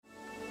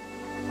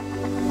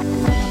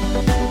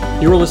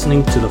You're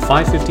listening to the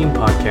 515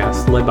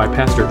 podcast led by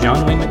Pastor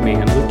John Wayne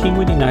McMahon with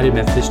Kingwood United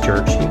Methodist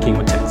Church in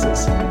Kingwood,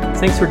 Texas.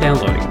 Thanks for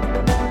downloading.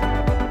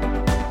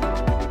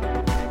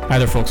 Hi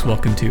there, folks.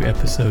 Welcome to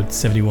episode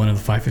 71 of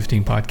the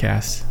 515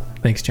 podcast.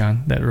 Thanks,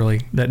 John.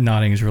 That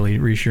nodding is really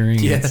reassuring.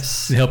 Yes.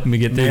 It's helping me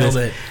get through Nailed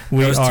this.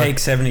 it. Take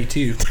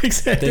 72.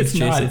 It's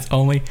not. It's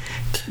only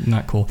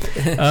not cool.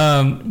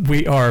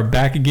 We are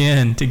back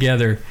again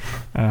together.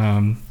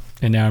 And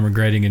now I'm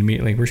regretting it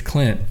immediately. Where's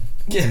Clint?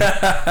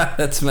 Yeah,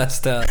 that's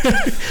messed up.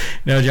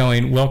 No, John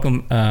Wayne,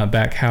 welcome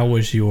back. How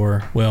was I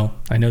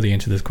know the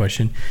answer to this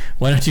question.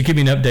 Why don't you give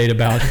me an update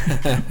about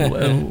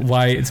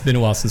why it's been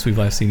a while since we've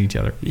last seen each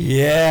other?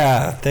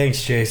 Yeah,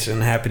 thanks, Jason.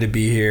 Happy to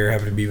be here.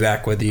 Happy to be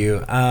back with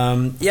you.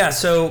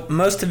 So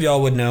most of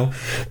y'all would know,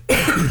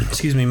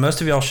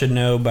 most of y'all should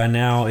know by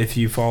now if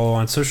you follow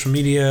on social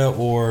media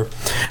or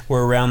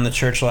were around the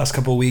church the last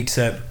couple of weeks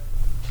that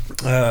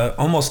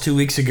almost 2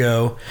 weeks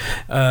ago,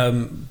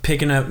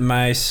 picking up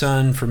my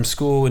son from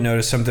school, we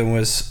noticed something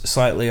was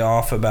slightly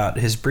off about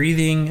his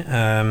breathing,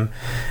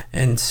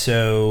 and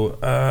so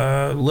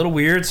a little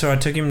weird. So I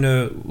took him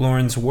to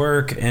Lauren's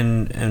work,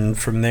 and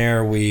from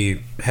there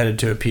we headed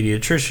to a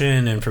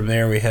pediatrician, and from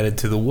there we headed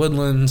to the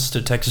Woodlands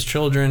to Texas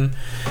Children,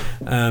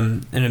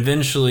 and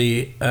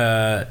eventually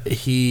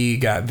he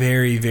got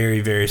very,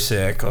 very, very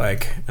sick,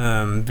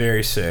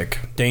 very sick,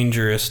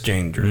 dangerous,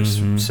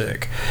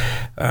 sick.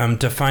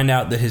 To find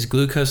out that his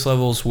glucose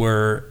levels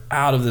were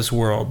out of this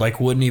world,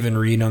 wouldn't even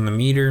read on the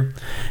meter.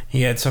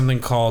 He had something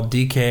called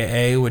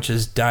DKA, which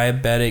is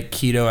diabetic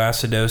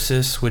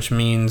ketoacidosis, which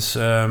means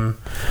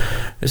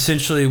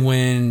essentially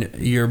when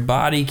your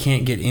body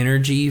can't get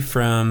energy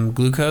from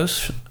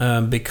glucose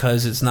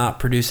because it's not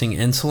producing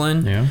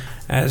insulin,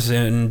 as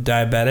in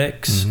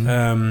diabetics,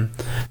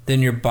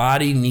 then your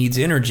body needs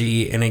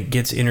energy, and it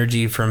gets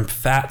energy from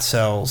fat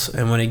cells.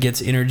 And when it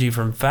gets energy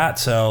from fat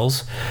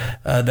cells,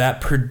 that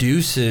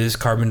produces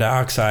carbon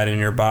dioxide in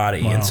your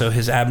body. Wow. And so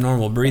his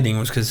abnormal breathing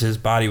was because his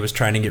body was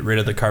trying to get rid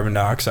of the carbon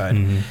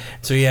dioxide.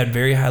 So he had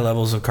very high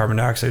levels of carbon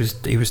dioxide.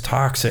 He was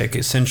toxic,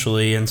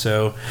 essentially. And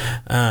so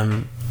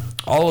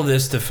all of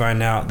this to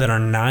find out that our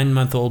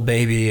 9-month-old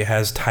baby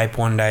has type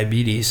 1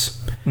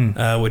 diabetes,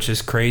 which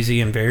is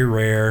crazy and very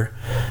rare,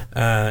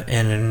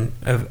 and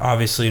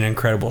obviously an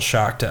incredible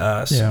shock to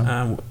us.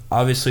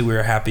 Obviously, we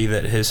were happy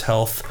that his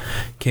health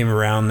came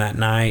around that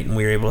night and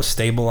we were able to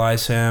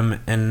stabilize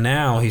him, and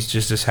now he's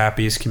just as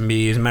happy as can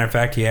be. As a matter of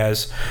fact, he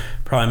has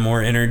probably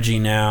more energy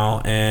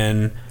now,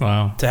 and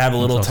to have a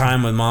little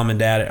time with mom and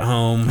dad at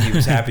home, he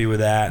was happy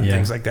with that and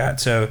things like that.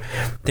 So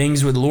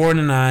things with Lauren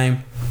and I,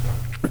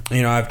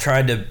 I've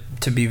tried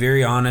to be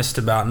very honest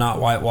about not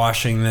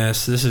whitewashing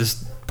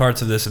this.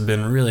 Parts of this have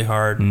been really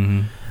hard.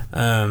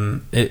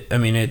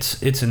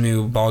 It's a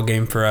new ball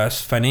game for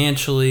us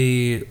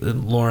financially.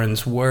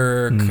 Lauren's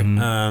work.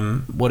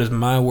 What does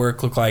my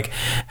work look like?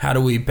 How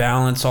do we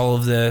balance all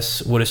of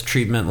this? What does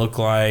treatment look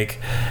like?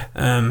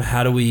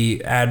 How do we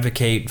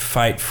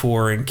fight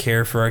for, and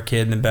care for our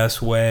kid in the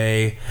best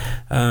way?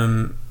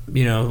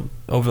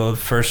 Over the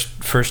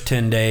first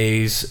 10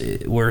 days,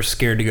 we're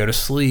scared to go to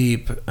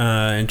sleep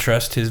and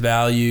trust his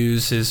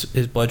values. His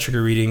blood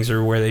sugar readings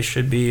are where they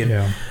should be.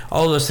 And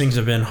all of those things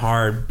have been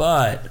hard.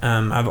 But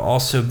I've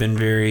also been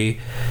very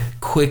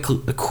quick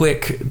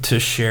to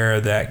share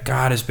that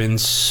God has been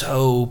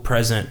so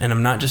present. And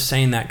I'm not just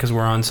saying that because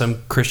we're on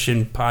some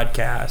Christian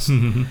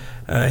podcast.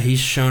 He's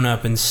shown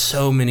up in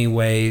so many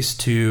ways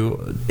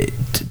to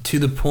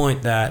the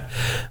point that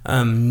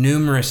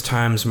numerous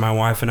times my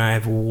wife and I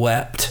have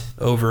wept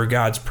over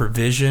God's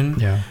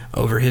provision,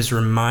 over his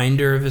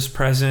reminder of his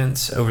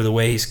presence, over the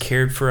way he's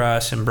cared for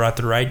us and brought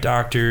the right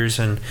doctors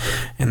and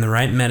the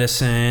right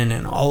medicine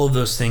and all of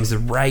those things, the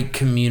right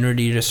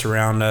community to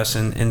surround us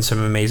in some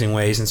amazing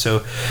ways. And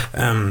so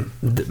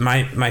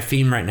my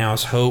theme right now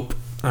is hope.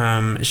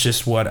 It's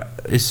just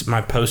it's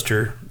my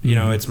poster,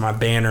 it's my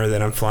banner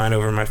that I'm flying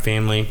over my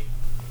family.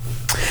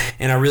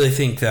 And I really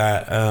think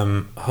that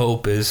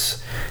hope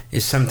is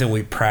something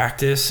we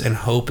practice, and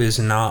hope is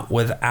not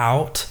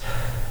without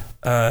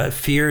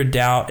fear,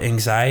 doubt,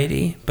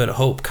 anxiety, but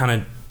hope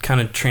kind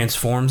of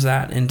transforms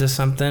that into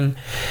something.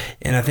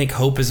 And I think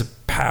hope is a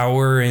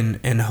power,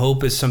 and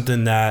hope is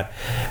something that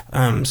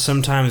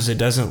sometimes it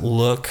doesn't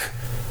look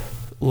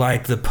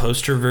like the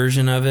poster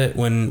version of it.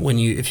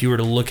 If you were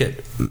to look at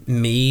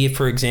me,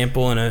 for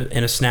example, in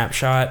a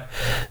snapshot,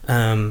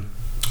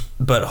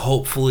 but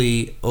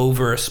hopefully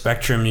over a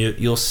spectrum,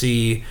 you'll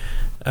see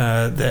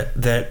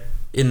that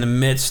in the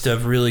midst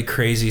of really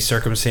crazy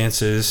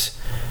circumstances,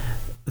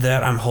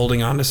 that I'm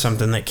holding on to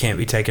something that can't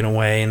be taken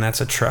away, and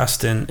that's a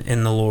trust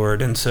in the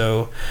Lord. And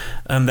so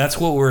that's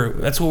what we're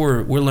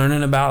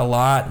learning about a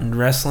lot, and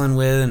wrestling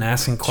with, and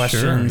asking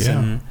questions.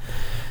 And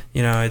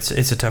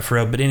it's a tough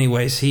road. But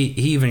anyways, he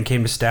even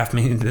came to staff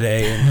meeting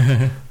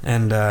today,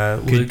 and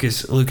Luke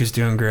is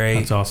doing great.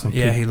 That's awesome.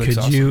 Yeah, he looks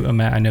awesome.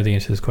 I know the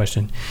answer to this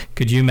question.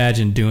 Could you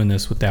imagine doing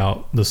this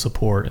without the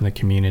support in the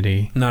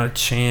community? Not a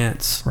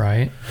chance.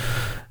 Right?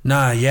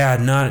 Not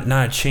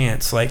a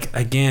chance. I'm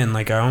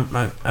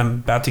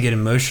about to get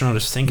emotional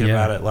just thinking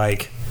about it.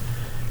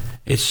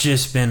 it's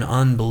just been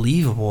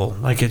unbelievable.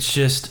 Like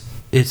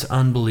it's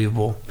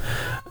unbelievable.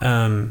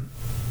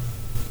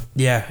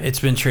 Yeah, it's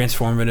been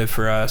transformative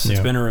for us. It's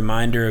been a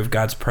reminder of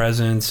God's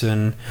presence,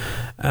 and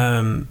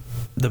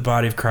the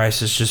body of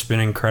Christ has just been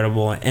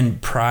incredible.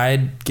 And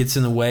pride gets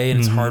in the way, and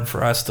it's hard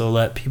for us to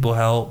let people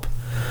help.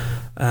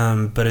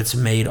 But it's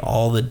made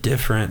all the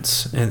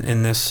difference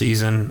in this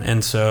season.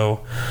 And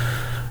so,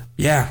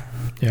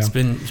 it's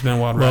been a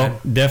wild ride.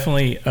 Well,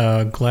 definitely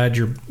glad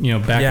you're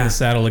back in the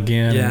saddle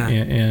again,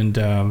 and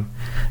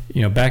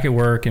back at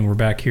work, and we're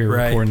back here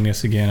recording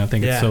this again. I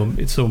think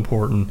it's so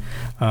important.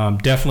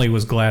 Definitely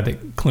was glad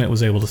that Clint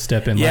was able to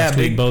step in last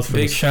week, both for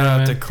big the shout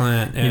sermon, out to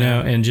Clint.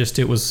 And just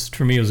it was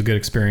a good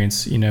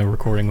experience,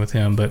 recording with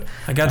him. But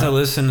I got to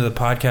listen to the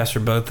podcast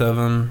for both of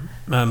them.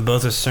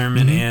 Both a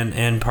sermon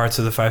and parts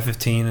of the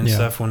 515 and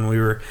stuff when we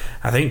were,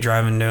 I think,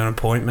 driving to an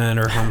appointment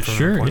or home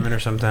from an appointment or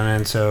something.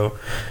 And so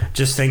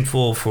just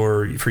thankful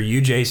for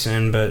you,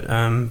 Jason, but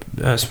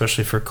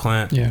especially for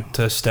Clint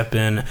to step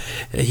in.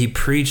 He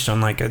preached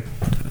on like a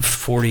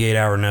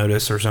 48-hour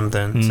notice or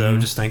something. So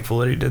just thankful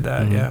that he did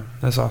that. Yeah,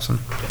 that's awesome.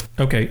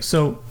 Okay,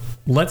 so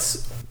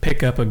let's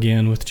pick up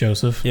again with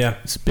Joseph.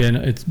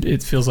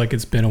 It feels like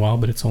it's been a while,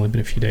 but it's only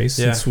been a few days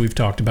since we've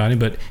talked about him.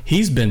 But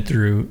he's been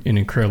through an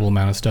incredible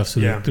amount of stuff.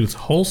 So through this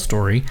whole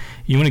story,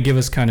 you want to give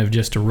us kind of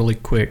just a really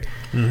quick,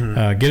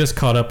 get us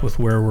caught up with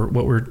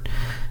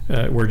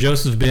where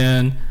Joseph's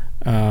been.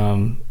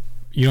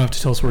 You don't have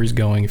to tell us where he's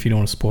going if you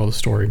don't want to spoil the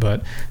story,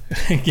 but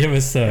give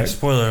us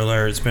spoiler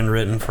alert. It's been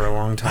written for a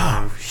long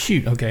time. Oh,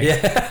 shoot. Okay.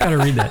 Gotta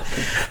read that.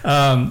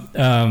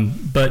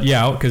 But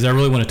because I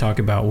really want to talk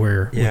about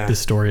where what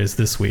this story is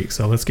this week.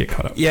 So let's get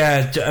caught up.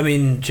 Yeah. I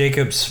mean,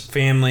 Jacob's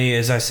family,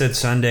 as I said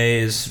Sunday,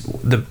 is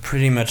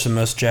pretty much the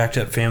most jacked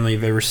up family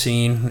you've ever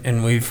seen.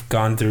 And we've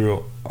gone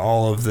through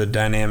all of the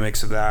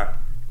dynamics of that.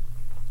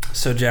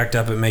 So jacked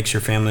up, it makes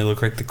your family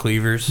look like the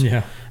Cleavers.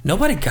 Yeah.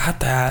 Nobody got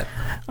that.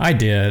 I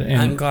did.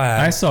 And I'm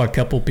glad. I saw a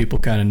couple people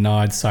kind of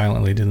nod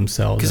silently to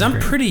themselves. Because I'm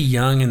pretty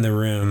young in the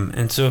room.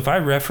 And so if I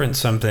reference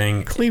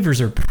something... Cleavers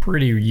are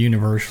pretty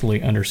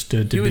universally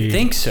understood to be... You would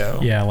think so.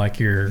 Yeah, like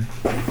your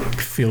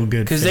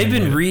feel-good... Because they've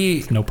been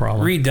no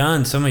problem.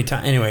 redone so many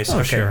times. Anyway,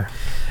 so... Sure.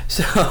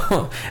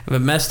 So, a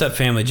messed up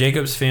family.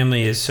 Jacob's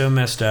family is so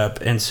messed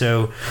up. And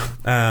so,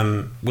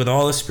 with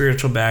all the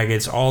spiritual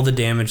baggage, all the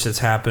damage that's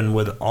happened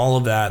with all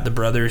of that, the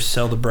brothers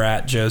sell the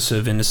brat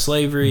Joseph into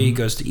slavery. He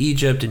goes to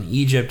Egypt. In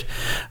Egypt,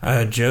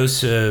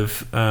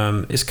 Joseph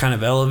is kind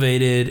of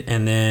elevated,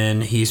 and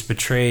then he's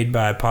betrayed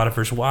by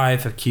Potiphar's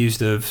wife,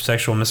 accused of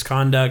sexual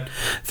misconduct,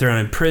 thrown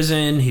in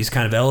prison. He's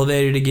kind of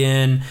elevated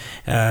again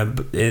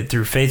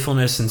through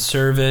faithfulness and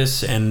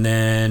service, and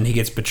then he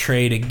gets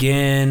betrayed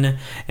again,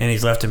 and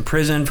he's left in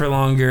prison for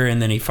longer,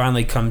 and then he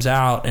finally comes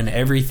out, and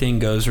everything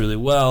goes really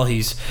well.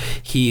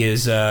 He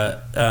is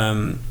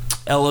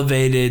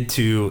elevated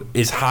to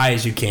as high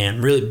as you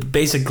can. Really,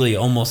 basically,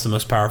 almost the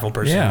most powerful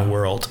person in the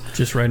world.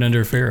 Just right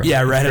under Pharaoh.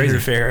 Yeah, right under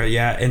Pharaoh.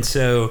 Yeah, and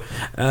so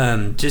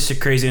just a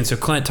crazy. And so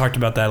Clint talked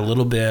about that a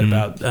little bit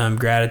about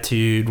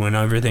gratitude when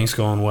everything's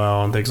going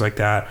well and things like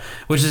that,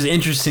 which is an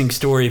interesting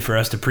story for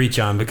us to preach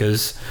on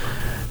because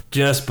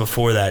just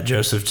before that,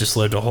 Joseph just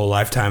lived a whole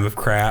lifetime of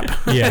crap.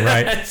 Yeah,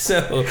 right.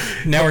 So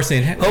now we're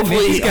saying,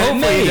 hopefully he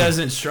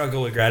doesn't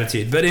struggle with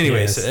gratitude. But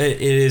anyways, it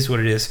is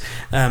what it is,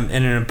 and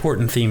an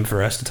important theme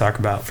for us to talk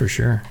about. For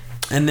sure.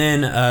 And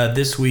then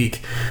this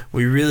week,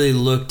 we really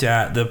looked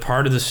at the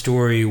part of the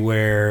story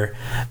where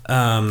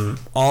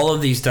all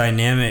of these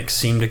dynamics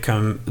seem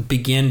to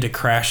begin to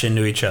crash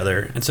into each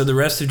other. And so the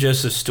rest of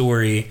Joseph's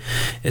story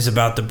is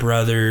about the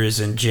brothers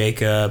and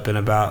Jacob and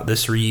about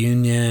this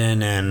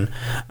reunion and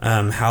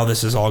how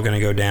this is all going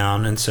to go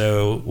down. And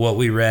so what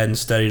we read and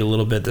studied a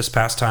little bit this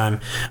past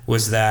time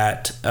was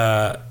that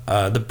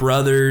the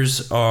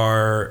brothers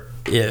are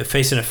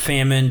facing a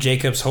famine.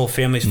 Jacob's whole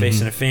family's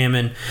facing a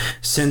famine.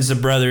 Sends the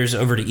brothers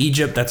over to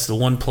Egypt. That's the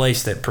one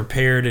place that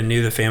prepared and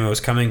knew the famine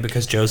was coming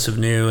because Joseph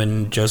knew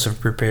and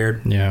Joseph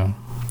prepared. Yeah.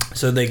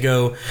 So they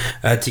go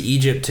to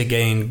Egypt to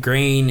gain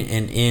grain,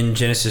 and in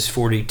Genesis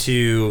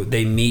 42,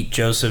 they meet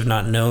Joseph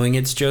not knowing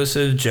it's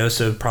Joseph.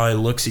 Joseph probably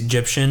looks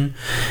Egyptian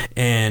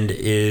and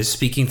is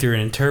speaking through an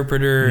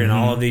interpreter and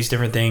all of these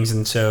different things.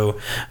 And so,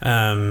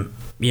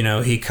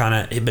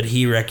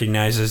 he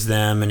recognizes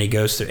them and he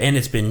goes through, and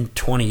it's been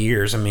 20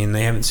 years. I mean,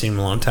 they haven't seen him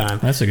in a long time.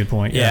 That's a good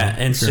point. Yeah.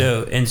 And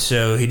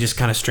so he just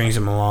kind of strings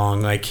him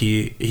along. Like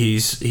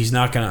he's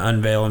not going to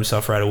unveil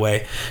himself right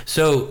away.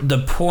 So the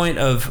point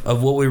of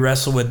what we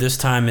wrestle with this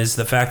time is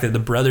the fact that the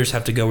brothers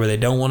have to go where they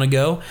don't want to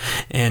go.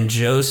 And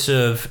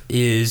Joseph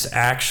is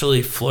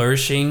actually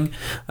flourishing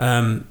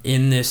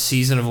in this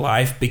season of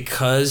life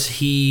because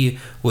he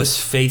was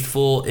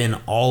faithful in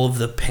all of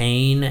the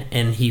pain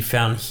and he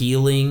found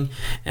healing.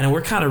 And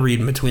we're kind of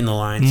reading between the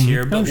lines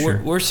here, but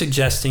we're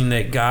suggesting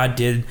that God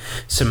did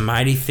some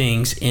mighty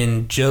things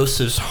in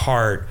Joseph's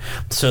heart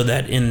so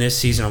that in this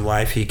season of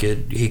life he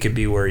could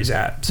be where he's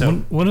at. So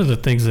one of the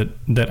things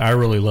that I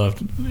really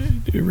loved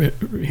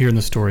hearing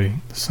the story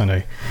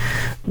Sunday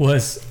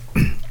was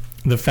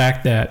the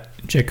fact that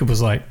Jacob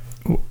was like,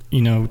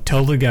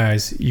 tell the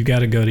guys you got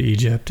to go to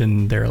Egypt,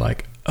 and they're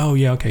like, oh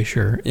yeah, okay,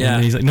 sure. Yeah.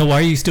 And he's like, no, why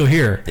are you still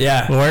here?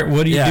 Yeah. Well,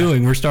 what are you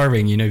doing? We're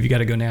starving. You got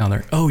to go now. And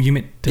they're, oh, you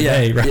meant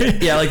today,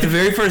 right? Yeah, like the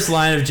very first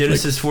line of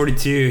Genesis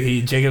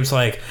 42, Jacob's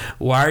like,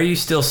 why are you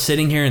still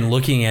sitting here and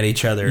looking at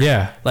each other?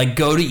 Yeah. Like,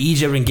 go to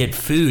Egypt and get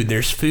food.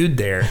 There's food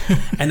there.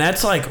 And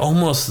that's like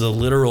almost the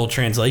literal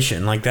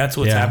translation. Like, that's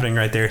what's happening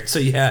right there. So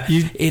yeah,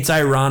 it's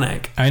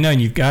ironic. I know. And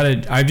you've got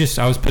to,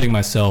 I was putting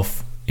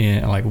myself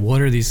in, like,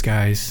 what are these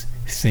guys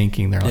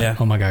thinking? They're like,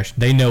 oh my gosh,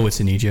 they know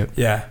it's in Egypt.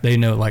 Yeah. They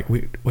know, like,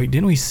 wait,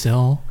 didn't we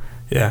sell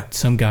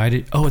some guy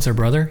it's our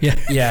brother? Yeah.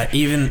 Yeah,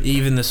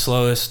 even the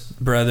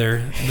slowest brother,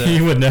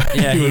 he would know.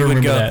 Yeah, he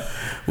would go, that.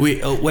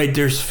 Wait,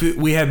 there's food.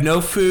 We have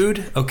no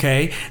food.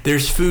 Okay.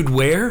 There's food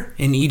where?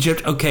 In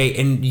Egypt. Okay.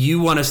 And you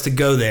want us to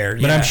go there.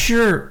 But I'm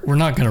sure we're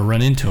not going to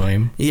run into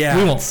him. Yeah.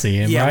 We won't see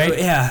him, right?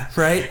 Yeah,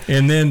 right.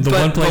 And then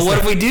one place. But what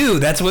if we do?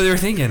 That's what they're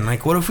thinking.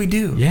 Like, what if we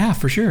do? Yeah,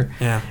 for sure.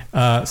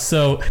 Yeah.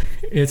 So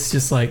it's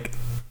just like,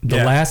 the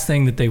last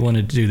thing that they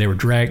wanted to do, they were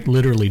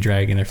literally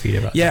dragging their feet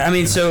about. Yeah, I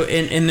mean, so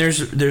and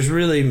there's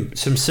really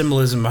some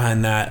symbolism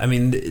behind that. I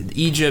mean,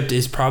 Egypt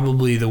is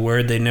probably the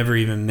word they never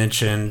even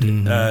mentioned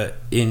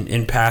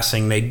in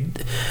passing.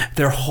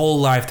 Their whole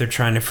life they're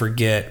trying to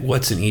forget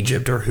what's in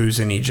Egypt or who's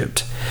in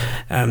Egypt.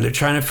 They're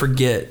trying to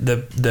forget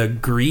the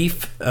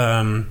grief,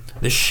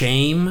 the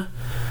shame,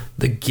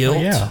 the guilt.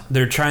 Oh, yeah.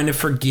 They're trying to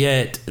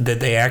forget that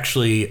they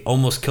actually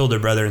almost killed their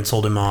brother and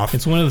sold him off.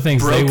 It's one of the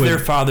things broke their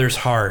father's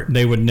heart.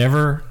 They would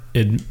never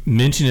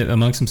mention it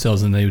amongst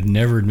themselves, and they would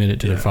never admit it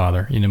to their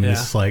father.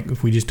 It's like,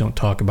 if we just don't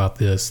talk about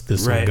this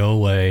will go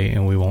away,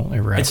 and we won't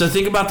ever. And so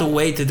think about the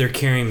weight that they're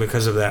carrying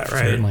because of that,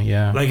 right? Certainly,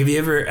 yeah. Like, have you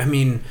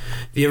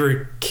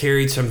ever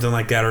carried something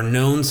like that, or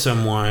known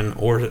someone,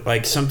 or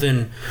like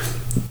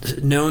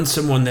known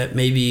someone that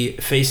maybe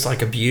faced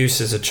like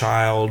abuse as a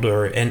child,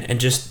 or and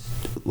just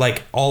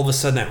like all of a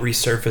sudden that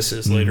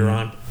resurfaces later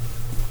on?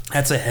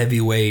 That's a heavy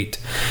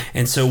weight.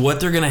 And so what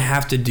they're going to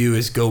have to do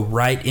is go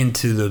right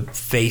into the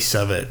face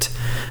of it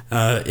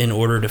in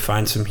order to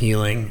find some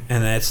healing.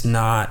 And it's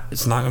not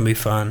going to be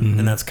fun.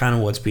 And that's kind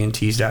of what's being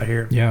teased out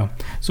here. Yeah.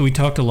 So we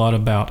talked a lot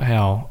about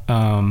how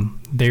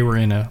they were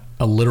in a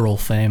literal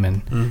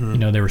famine.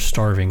 They were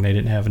starving. They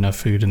didn't have enough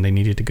food, and they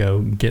needed to go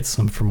get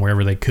some from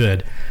wherever they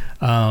could.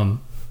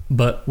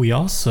 But we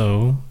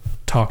also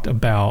talked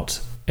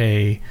about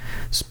a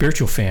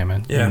spiritual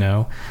famine.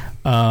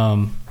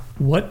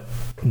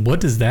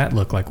 What does that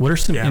look like? What are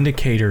some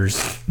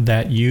indicators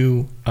that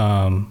you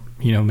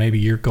maybe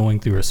you're going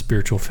through a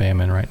spiritual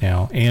famine right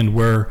now, and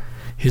where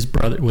his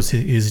brother was,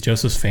 his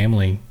Joseph's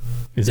family,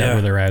 is that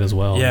where they're at as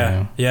well?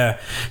 Yeah.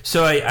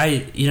 So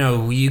I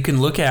you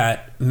can look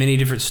at many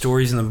different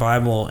stories in the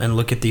Bible and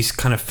look at these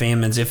kind of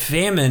famines. If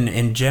famine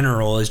in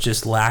general is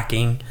just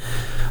lacking,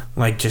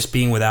 like just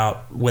being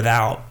without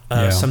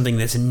something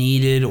that's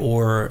needed,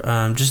 or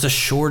just a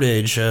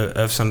shortage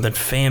of something,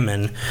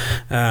 famine,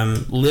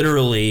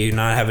 literally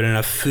not having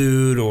enough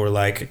food or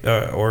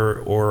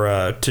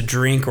to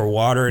drink or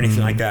water or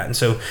anything like that. And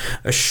so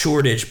a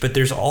shortage, but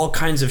there's all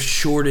kinds of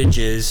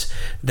shortages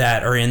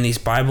that are in these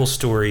Bible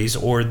stories,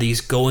 or these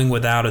going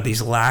without, or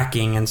these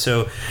lacking. And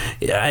so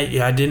I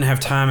didn't have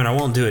time, and I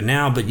won't do it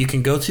now, but you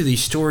can go through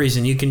these stories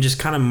and you can just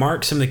kind of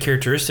mark some of the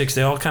characteristics.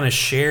 They all kind of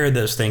share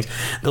those things.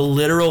 The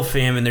literal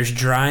famine, there's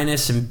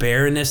dryness and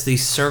barrenness,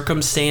 these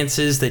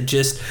circumstances that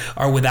just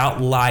are without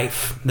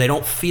life. They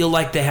don't feel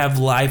like they have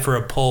life or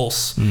a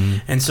pulse.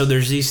 And so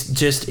there's these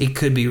it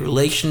could be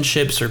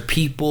relationships or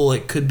people,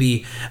 it could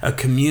be a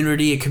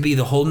community, it could be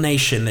the whole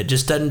nation that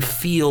just doesn't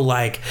feel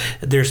like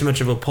there's much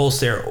of a pulse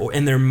there.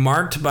 And they're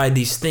marked by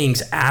these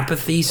things: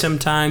 apathy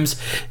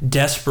sometimes,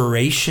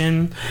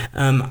 desperation,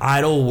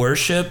 idol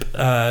worship.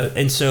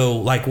 And so,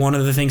 like, one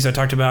of the things I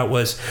talked about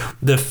was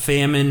the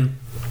famine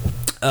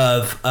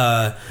of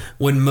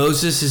when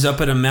Moses is up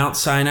at a Mount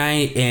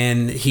Sinai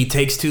and he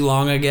takes too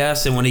long, I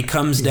guess, and when he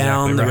comes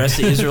down, the rest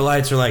of the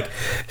Israelites are like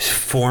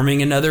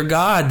forming another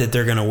god that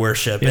they're going to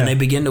worship, and they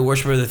begin to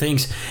worship other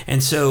things,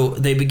 and so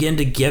they begin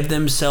to give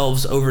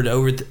themselves over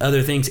to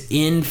other things.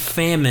 In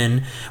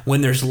famine,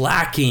 when there's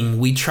lacking,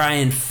 we try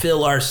and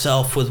fill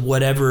ourselves with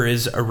whatever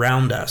is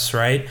around us,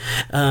 right?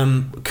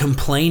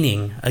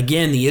 Complaining.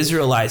 Again, the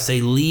Israelites,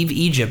 they leave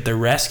Egypt, they're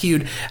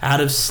rescued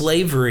out of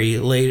slavery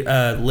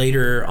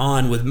later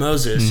on with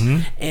Moses,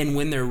 and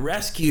when they're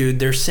rescued,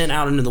 they're sent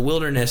out into the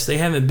wilderness. They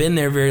haven't been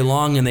there very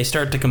long, and they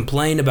start to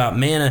complain about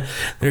manna.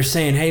 They're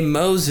saying, hey,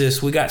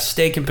 Moses, we got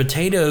steak and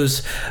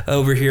potatoes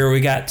over here, we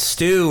got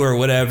stew or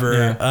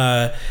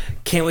whatever.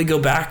 Can't we go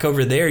back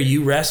over there?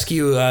 You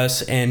rescue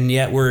us, and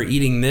yet we're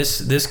eating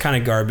this kind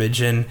of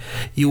garbage. And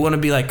you want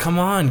to be like, come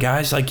on,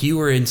 guys, like, you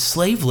were in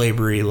slave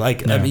labor. You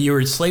were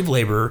in slave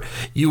labor.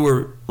 You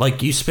were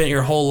like, you spent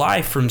your whole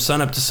life from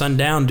sun up to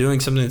sundown doing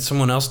something that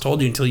someone else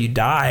told you until you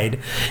died.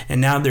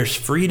 And now there's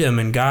freedom,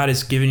 and God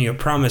has given you a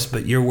promise,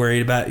 but you're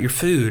worried about your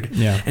food.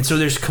 And so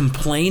there's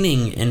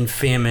complaining in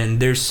famine.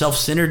 There's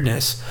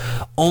self-centeredness,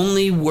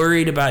 only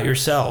worried about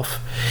yourself.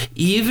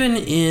 Even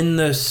in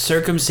the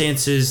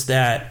circumstances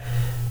that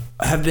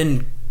have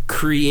been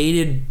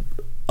created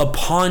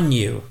upon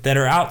you that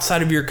are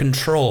outside of your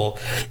control,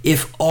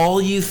 if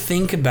all you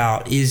think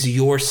about is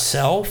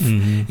yourself,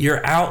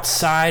 you're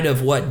outside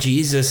of what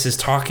Jesus is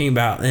talking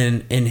about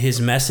in his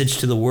message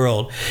to the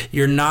world.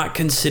 You're not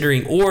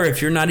considering, or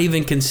if you're not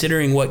even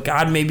considering what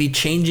God may be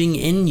changing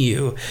in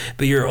you,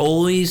 but you're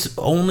always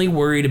only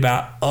worried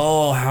about,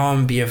 how I'm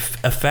going to be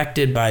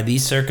affected by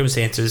these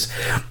circumstances,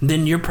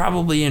 then you're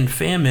probably in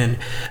famine,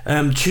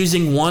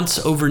 choosing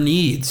wants over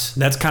needs.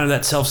 That's kind of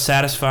that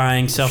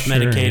self-satisfying,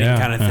 self-medicating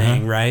kind of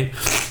thing, right?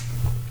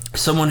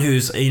 Someone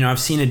who's, I've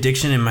seen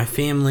addiction in my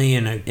family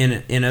and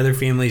in other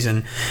families,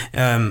 and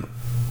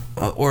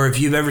or if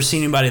you've ever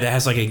seen anybody that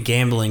has like a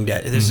gambling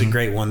debt, this is a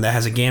great one, that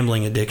has a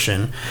gambling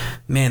addiction,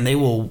 man, they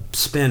will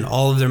spend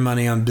all of their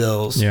money on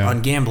bills,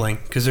 on gambling,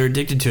 because they're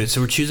addicted to it.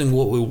 So we're choosing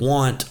what we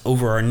want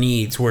over our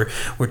needs. We're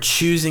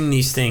choosing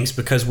these things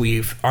because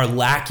we are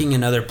lacking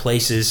in other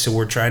places, so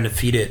we're trying to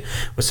feed it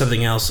with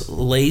something else.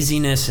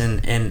 Laziness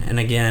and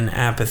again,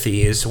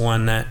 apathy is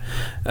one that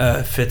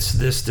fits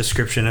this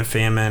description of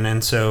famine.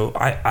 And so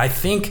I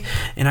think,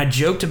 and I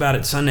joked about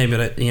it Sunday,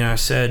 but I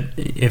said,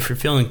 if you're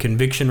feeling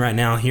conviction right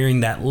now, hearing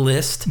that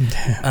list,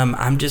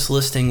 I'm just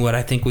listing what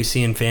I think we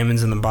see in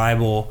famines in the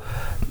Bible,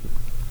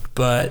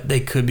 but they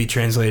could be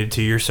translated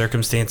to your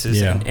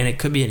circumstances, and it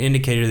could be an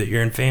indicator that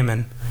you're in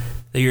famine,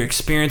 that you're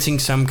experiencing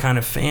some kind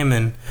of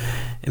famine.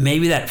 And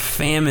maybe that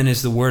famine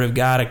is the word of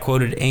God. I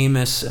quoted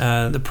Amos,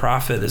 the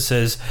prophet, that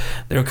says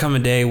there will come a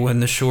day when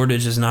the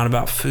shortage is not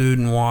about food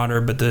and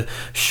water, but the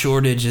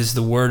shortage is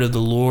the word of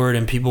the Lord,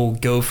 and people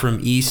go from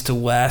east to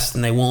west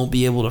and they won't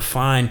be able to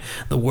find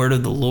the word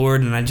of the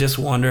Lord. And I just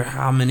wonder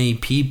how many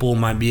people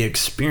might be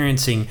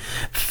experiencing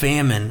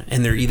famine,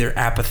 and they're either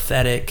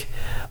apathetic,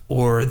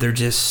 or they're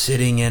just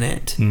sitting in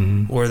it,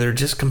 or they're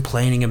just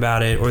complaining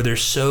about it, or they're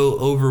so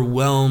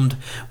overwhelmed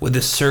with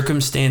the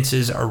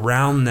circumstances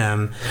around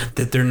them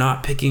that they're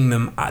not picking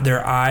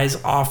their eyes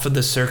off of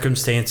the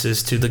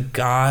circumstances to the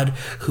God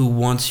who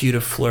wants you to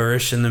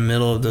flourish in the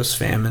middle of those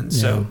famines.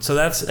 So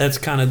that's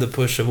kind of the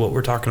push of what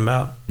we're talking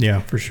about.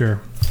 Yeah, for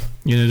sure.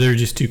 They're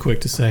just too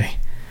quick to say,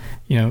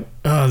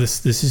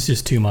 this is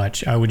just too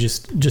much. I would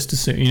just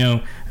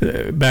assume,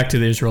 back to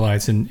the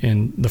Israelites,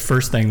 and the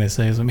first thing they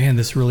say is, man,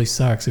 this really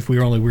sucks. If we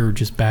were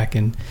just back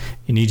in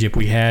Egypt,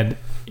 we had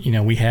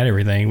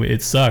everything.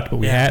 It sucked,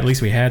 but at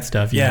least we had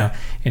stuff, you know.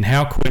 And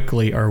how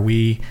quickly are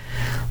we,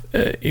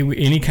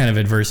 any kind of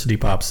adversity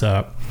pops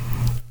up,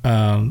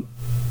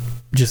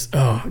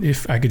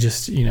 if I could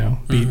just,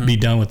 be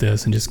done with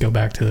this and just go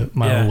back to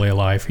my old way of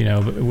life,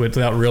 but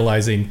without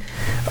realizing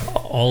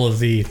all of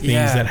the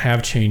things that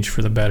have changed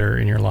for the better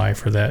in your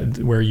life, or that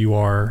where you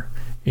are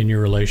in your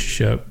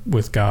relationship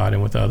with God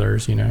and with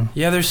others,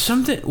 Yeah, there's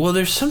something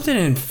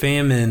in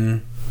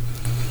famine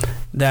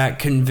that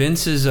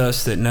convinces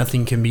us that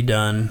nothing can be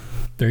done.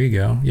 There you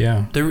go.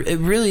 Yeah. It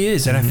really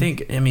is. And I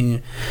think,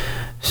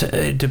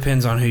 it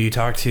depends on who you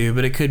talk to,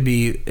 but it could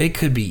be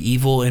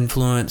evil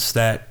influence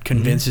that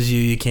convinces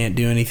you can't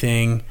do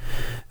anything.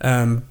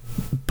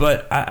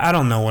 But I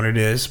don't know what it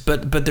is,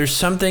 but there's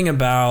something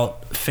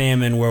about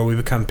famine where we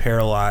become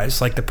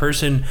paralyzed, like the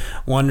person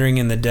wandering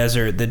in the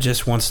desert that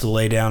just wants to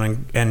lay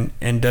down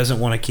and doesn't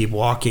want to keep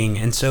walking.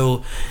 And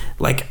so,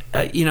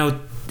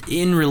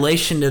 in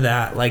relation to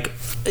that, like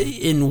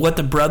in what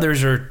the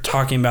brothers are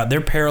talking about, they're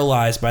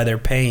paralyzed by their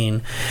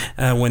pain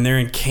when they're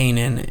in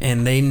Canaan,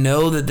 and they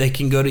know that they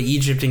can go to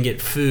Egypt and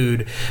get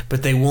food,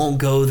 but they won't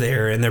go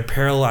there, and they're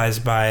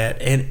paralyzed by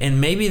it. And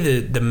maybe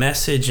the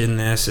message in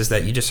this is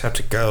that you just have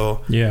to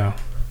go. Yeah.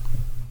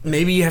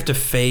 Maybe you have to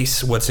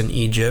face what's in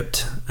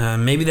Egypt.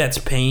 Maybe that's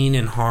pain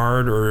and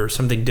hard, or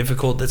something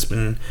difficult that's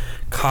been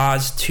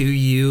caused to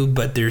you,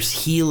 but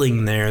there's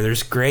healing there.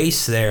 There's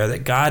grace there,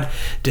 that God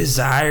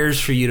desires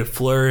for you to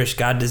flourish.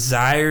 God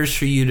desires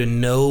for you to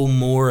know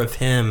more of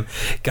Him.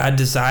 God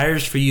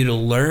desires for you to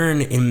learn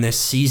in this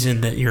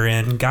season that you're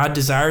in. God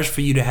desires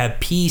for you to have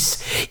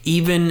peace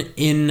even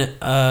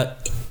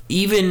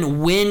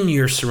when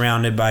you're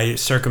surrounded by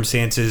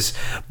circumstances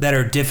that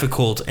are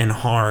difficult and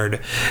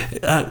hard.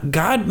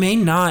 God may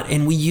not,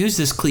 and we use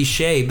this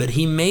cliche, but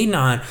He may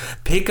not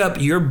pick up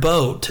your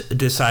boat,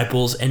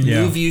 disciples, and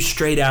move you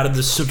straight out of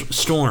the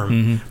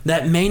storm.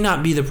 That may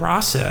not be the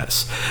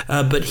process,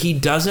 but He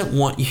doesn't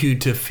want you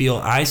to feel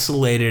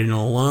isolated and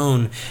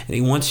alone, and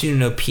He wants you to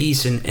know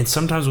peace. And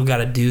sometimes we've got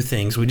to do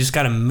things. We just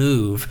got to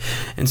move.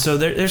 And so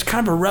there's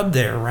kind of a rub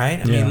there, right?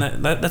 I mean,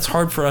 that's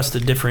hard for us to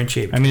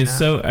differentiate.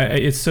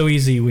 It's so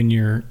easy when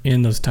you're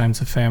in those times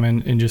of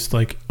famine, and just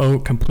like,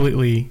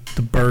 completely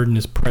the burden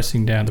is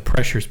pressing down, the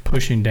pressure is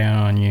pushing down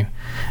on you,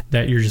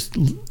 that you're just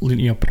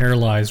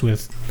paralyzed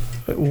with,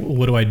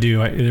 what do I do?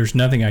 There's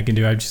nothing I can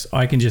do.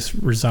 I can just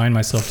resign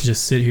myself to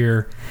just sit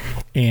here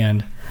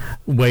and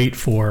wait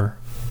for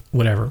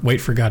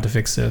God to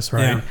fix this,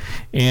 right?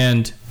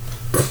 And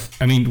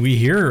we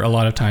hear a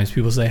lot of times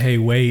people say, hey,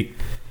 wait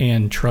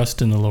and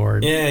trust in the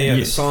Lord.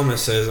 The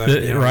psalmist says,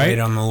 wait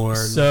on the Lord.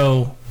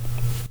 So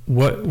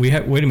what we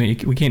have? Wait a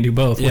minute, we can't do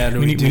both.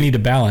 We need to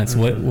balance.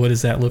 What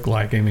does that look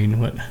like?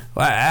 What?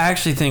 Well, I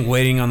actually think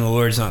waiting on the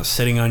Lord is not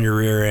sitting on your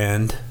rear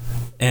end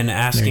and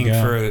asking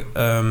for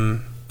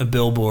a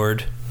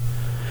billboard.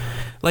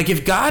 Like,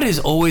 if God is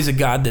always a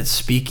God that's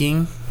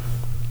speaking,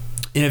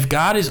 and if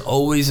God is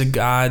always a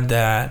God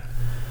that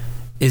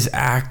is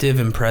active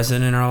and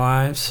present in our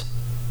lives,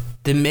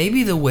 then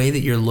maybe the way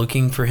that you're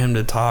looking for him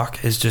to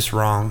talk is just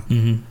wrong.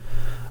 Mm-hmm.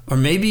 Or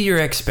maybe your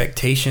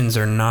expectations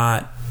are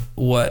not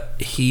what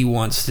he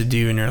wants to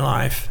do in your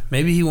life.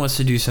 Maybe he wants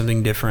to do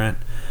something different.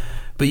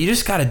 But you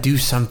just got to do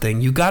something.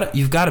 You've got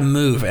to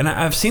move. And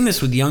I've seen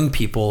this with young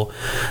people.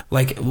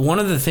 Like, one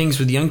of the things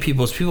with young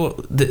people is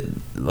people that,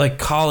 like,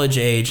 college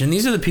age, and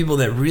these are the people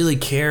that really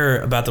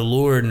care about the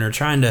Lord and are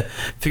trying to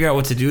figure out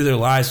what to do with their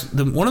lives.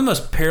 One of the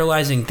most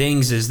paralyzing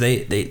things is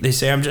they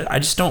say, I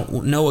just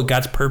don't know what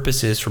God's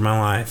purpose is for my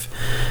life.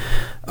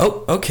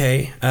 Oh,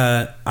 okay.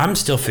 I'm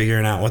still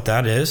figuring out what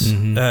that is.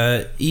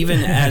 Mm-hmm.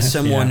 Even as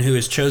someone who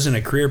has chosen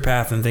a career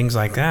path and things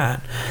like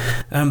that.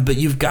 But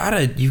you've got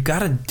to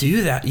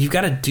do that. You've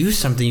got to do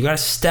something. You've got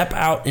to step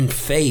out in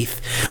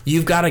faith.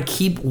 You've got to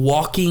keep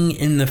walking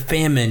in the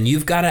famine.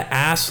 You've got to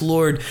ask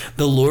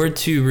the Lord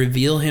to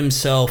reveal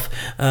himself,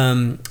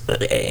 and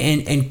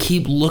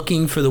keep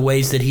looking for the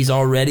ways that he's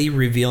already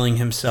revealing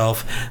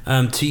himself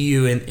to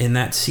you in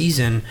that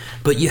season.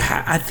 But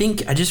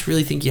I just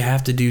really think you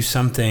have to do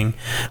something.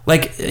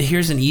 Like,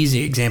 here's an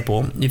easy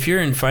example. If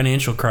you're in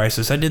financial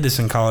crisis, I did this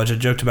in college. I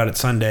joked about it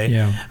Sunday.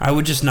 Yeah. I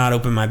would just not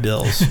open my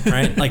bills,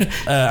 right? Like,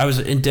 I was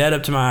in debt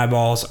up to my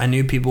eyeballs. I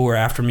knew people were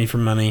after me for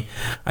money.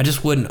 I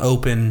just wouldn't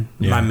open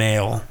my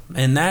mail.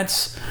 And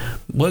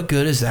what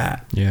good is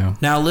that? Yeah.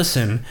 Now,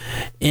 listen,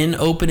 in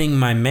opening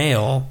my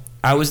mail,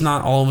 I was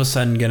not all of a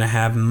sudden going to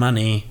have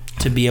money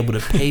to be able to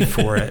pay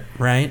for it,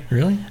 right?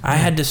 Really? I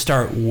had to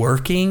start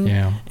working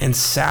and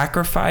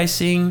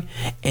sacrificing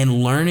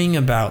and learning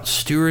about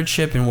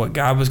stewardship and what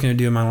God was going to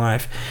do in my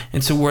life.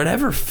 And so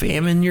whatever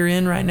famine you're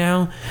in right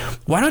now,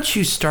 why don't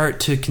you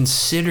start to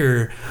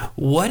consider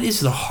what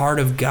is the heart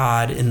of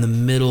God in the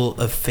middle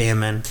of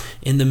famine,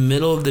 in the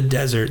middle of the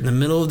desert, in the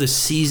middle of the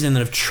season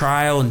of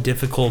trial and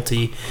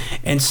difficulty,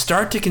 and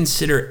start to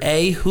consider,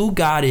 who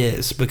God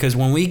is. Because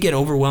when we get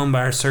overwhelmed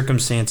by our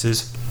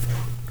circumstances,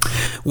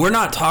 we're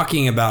not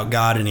talking about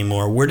God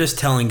anymore. We're just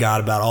telling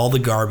God about all the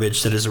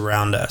garbage that is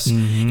around us.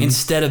 Mm-hmm.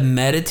 Instead of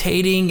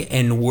meditating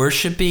and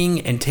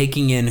worshiping and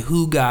taking in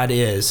who God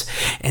is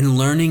and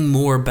learning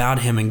more about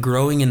him and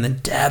growing in the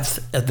depth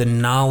of the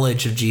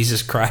knowledge of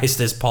Jesus Christ,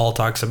 as Paul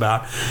talks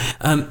about,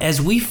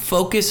 as we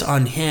focus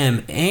on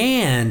him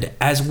and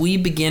as we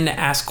begin to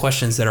ask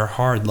questions that are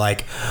hard,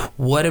 like,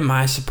 what am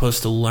I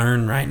supposed to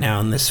learn right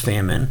now in this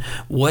famine?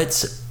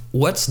 What's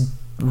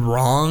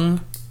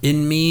wrong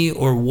in me,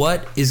 or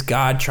what is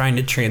God trying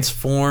to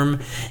transform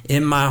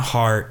in my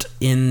heart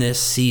in this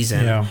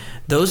season? Yeah.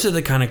 Those are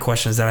the kind of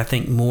questions that I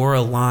think more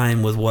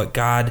align with what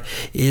God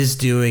is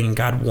doing and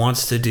God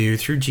wants to do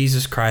through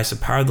Jesus Christ, the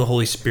power of the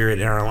Holy Spirit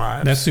in our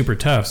lives. That's super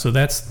tough. So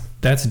that's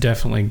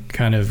definitely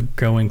kind of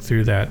going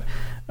through that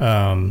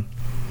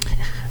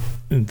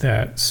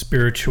that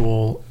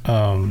spiritual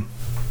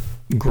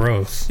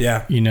growth.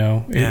 Yeah.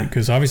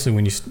 Because obviously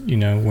when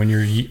when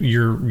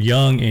you're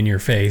young in your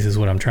faith is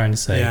what I'm trying to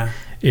say. Yeah.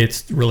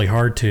 It's really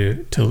hard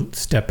to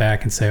step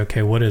back and say,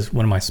 okay, what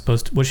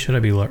should I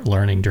be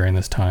learning during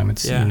this time?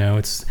 It's,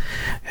 it's,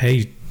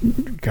 hey,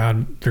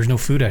 God, there's no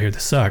food out here.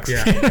 This sucks.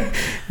 Yeah.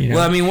 Well,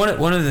 I mean,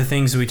 one of the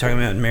things that we talk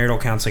about in marital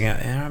counseling,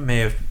 and I may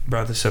have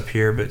brought this up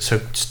here, but so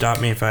stop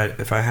me if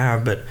I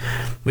have, but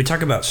we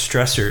talk about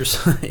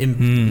stressors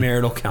in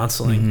marital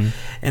counseling,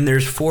 and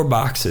there's 4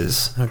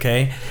 boxes,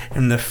 okay?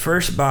 And the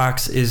first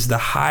box is the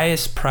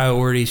highest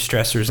priority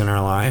stressors in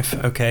our life,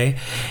 okay?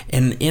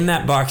 And in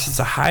that box, it's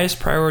the highest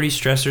priority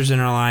stressors in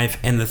our life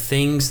and the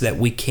things that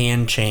we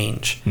can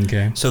change.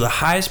 Okay. So the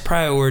highest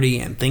priority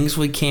and things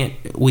we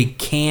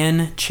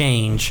can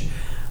change,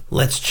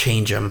 let's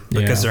change them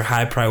because they're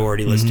high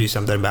priority. Let's do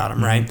something about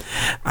them, right?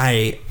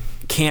 I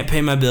can't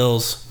pay my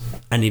bills.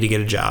 I need to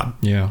get a job.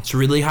 Yeah. It's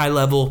really high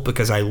level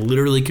because I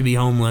literally could be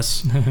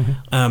homeless,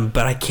 but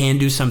I can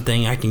do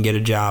something. I can get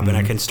a job and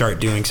I can start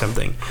doing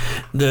something.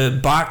 The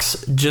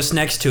box just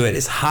next to it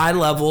is high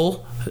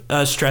level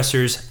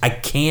stressors. I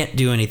can't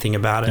do anything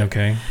about it.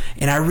 Okay.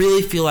 And I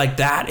really feel like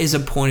that is a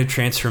point of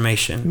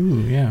transformation.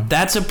 Ooh, yeah.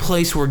 That's a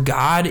place where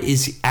God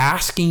is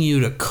asking you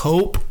to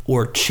cope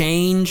or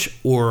change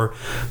or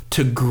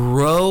to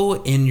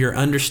grow in your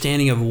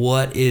understanding of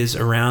what is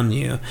around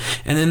you.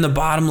 And then the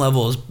bottom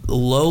level is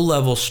low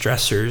level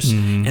stressors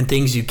and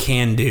things you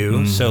can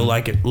do. So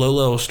like low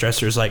level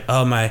stressors, like,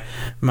 oh, my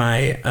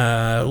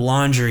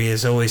laundry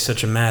is always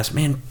such a mess.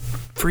 Man,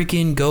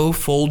 freaking go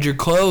fold your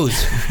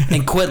clothes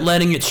and quit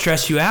letting it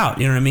stress you out.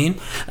 You know what I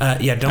mean?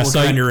 Don't look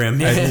around your room.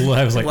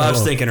 I was like, I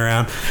was thinking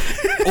around.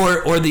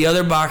 Or the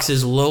other box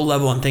is low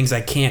level on things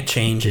I can't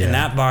change. Yeah. And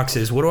that box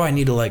is, what do I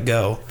need to let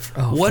go?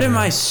 What am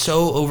I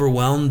so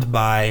overwhelmed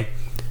by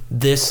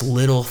this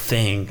little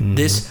thing,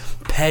 this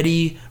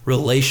petty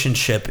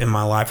relationship in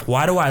my life?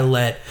 Why do I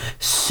let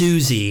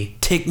Susie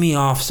tick me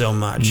off so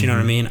much? You know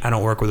what I mean? I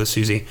don't work with a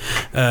Susie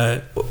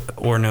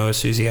or know a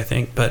Susie, I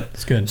think, but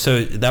it's good.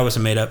 So that was a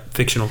made up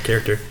fictional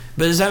character.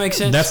 But does that make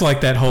sense? That's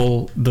like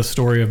the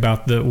story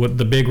about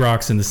the big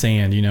rocks in the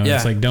sand, you know. Yeah.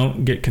 It's like,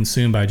 don't get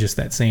consumed by just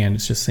that sand.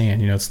 It's just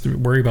sand, you know. It's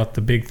worry about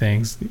the big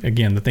things.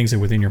 Again, the things that are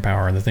within your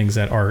power and the things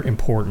that are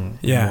important.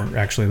 Yeah.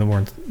 Actually, the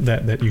more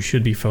that you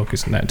should be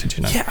focusing that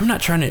attention on. Yeah, I'm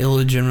not trying to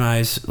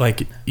illegitimize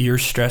like your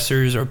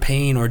stressors or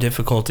pain or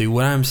difficulty.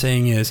 What I'm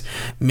saying is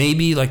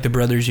maybe like the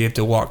brothers, you have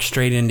to walk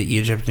straight into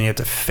Egypt and you have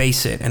to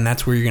face it, and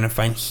that's where you're going to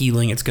find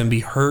healing. It's going to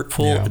be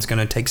hurtful. Yeah. It's going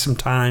to take some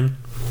time.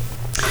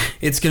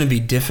 It's going to be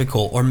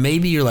difficult. Or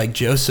maybe you're like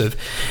Joseph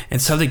and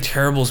something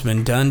terrible has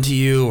been done to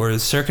you, or the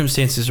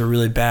circumstances are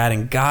really bad,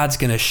 and God's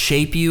going to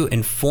shape you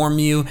and form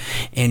you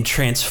and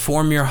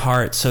transform your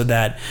heart so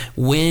that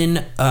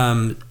when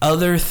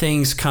other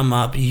things come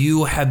up,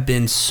 you have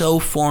been so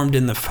formed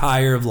in the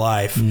fire of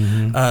life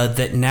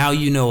that now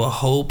you know a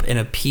hope and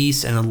a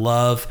peace and a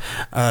love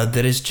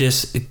that is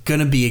just going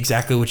to be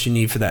exactly what you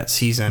need for that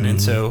season.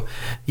 And so,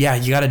 yeah,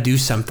 you got to do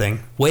something.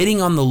 Waiting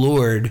on the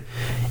Lord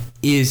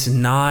is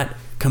not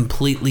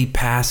completely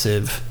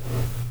passive.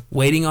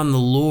 Waiting on the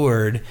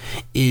Lord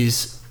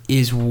is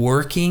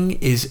working,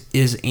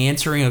 is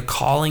answering a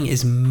calling,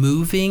 is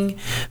moving,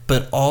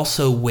 but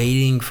also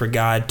waiting for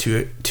God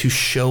to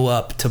show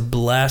up, to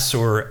bless,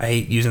 or I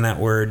hate using that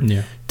word,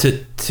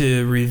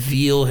 to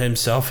reveal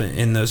himself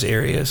in those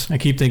areas. I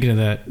keep thinking of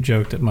that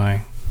joke that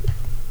my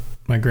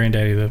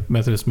granddaddy, the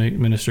Methodist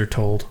minister,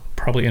 told,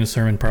 probably in a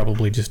sermon,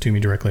 probably just to me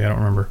directly, I don't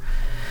remember,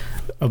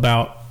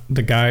 about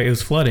the guy. It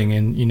was flooding,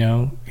 and you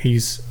know,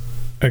 he's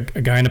a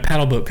guy in a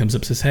paddle boat comes up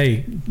and says,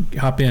 "Hey,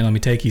 hop in, let me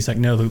take you." He's like,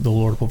 "No, the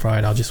Lord will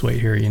provide. I'll just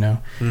wait here," you know.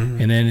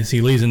 And then as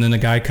he leaves, and then the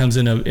guy comes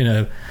in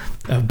a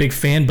big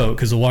fan boat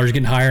because the water's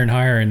getting higher and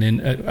higher, and then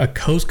a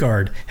Coast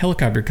Guard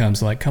helicopter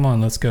comes, like, "Come on,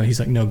 let's go." He's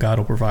like, "No, God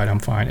will provide. I'm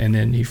fine." And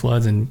then he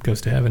floods and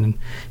goes to heaven, and he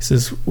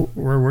says,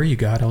 "Where were you,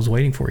 God? I was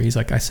waiting for you." He's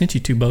like, "I sent you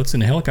 2 boats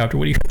and a helicopter.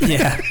 What are you?"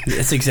 Yeah,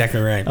 that's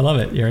exactly right. I love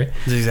it. You're right.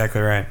 That's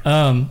exactly right.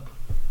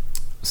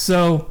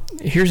 So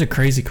here's a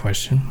crazy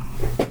question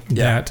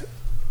that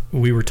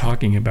we were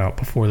talking about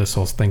before this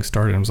whole thing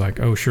started. I was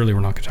like, oh, surely we're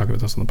not going to talk about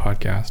this on the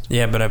podcast.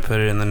 Yeah, but I put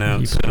it in the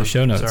notes. You put it in the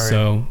show notes. Sorry.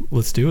 So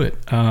let's do it.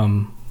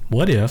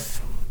 What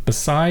if,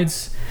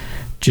 besides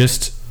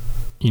just,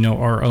 you know,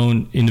 our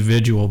own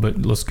individual,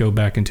 but let's go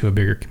back into a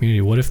bigger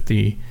community. What if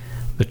the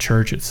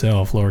church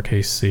itself,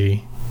 lowercase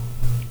c,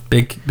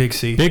 big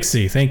C. Big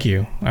C, thank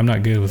you. I'm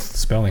not good with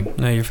spelling.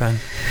 No, you're fine.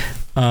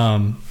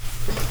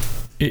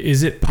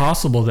 Is it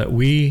possible that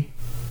we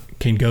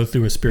can go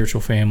through a spiritual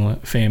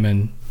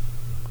famine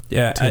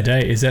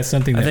today? Is that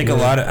something that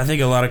I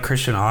think a lot of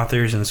Christian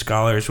authors and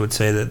scholars would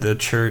say that the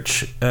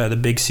church, the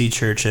Big C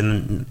church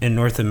in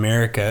North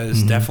America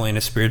is definitely in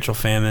a spiritual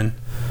famine.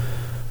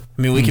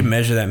 I mean, we could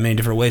measure that many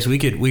different ways. We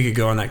could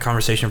go on that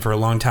conversation for a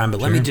long time, but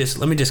let me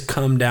just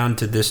come down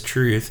to this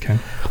truth. Okay.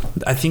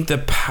 I think the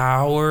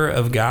power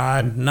of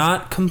God,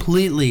 not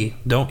completely,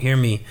 don't hear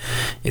me.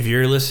 If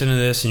you're listening to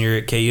this and you're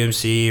at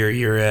KUMC or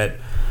you're at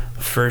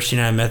First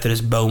United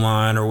Methodist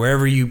Beaumont or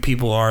wherever you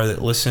people are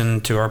that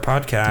listen to our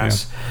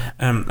podcast,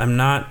 I'm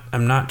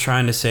not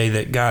trying to say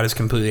that God is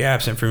completely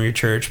absent from your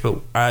church, but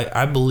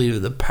I believe that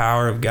the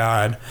power of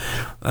God,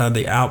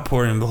 the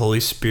outpouring of the Holy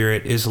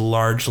Spirit, is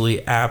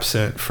largely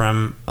absent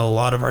from a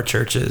lot of our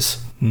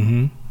churches.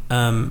 And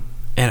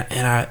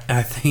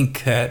I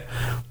think that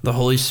the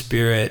Holy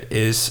Spirit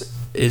is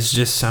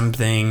just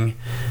something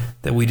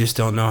that we just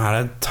don't know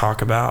how to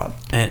talk about,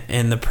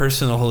 and the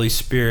person of the Holy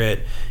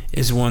Spirit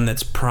is one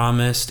that's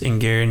promised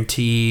and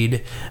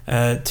guaranteed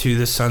to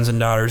the sons and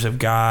daughters of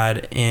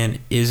God, and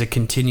is a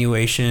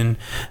continuation.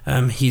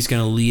 He's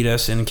going to lead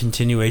us in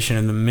continuation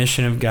of the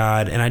mission of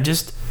God. And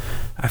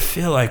I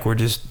feel like we're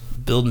just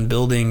building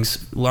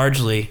buildings.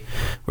 Largely,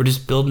 we're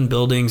just building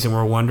buildings, and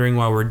we're wondering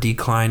why we're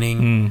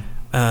declining.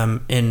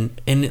 And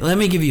let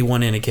me give you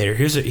one indicator.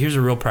 Here's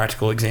a real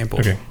practical example.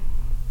 Okay.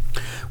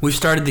 We've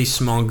started these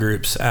small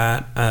groups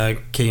at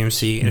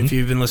KUMC, and if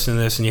you've been listening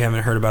to this and you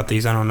haven't heard about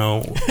these, I don't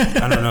know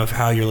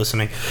how you're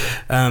listening,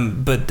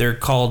 but they're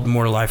called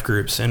More Life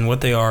groups, and what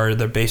they are,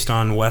 they're based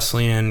on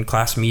Wesleyan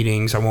class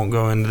meetings. I won't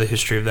go into the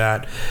history of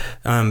that,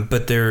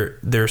 but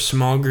they're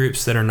small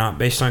groups that are not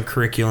based on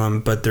curriculum,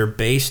 but they're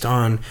based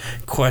on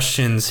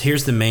questions.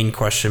 Here's the main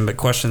question, but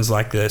questions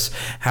like this: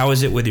 how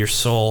is it with your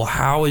soul?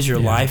 How is your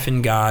life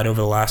in God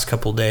over the last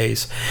couple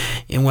days?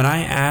 And when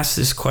I ask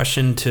this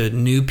question to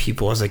new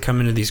people as they come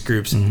into these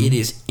groups, it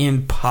is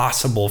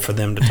impossible for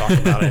them to talk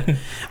about it.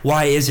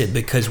 Why is it?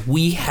 Because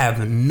we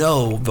have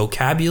no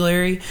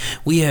vocabulary.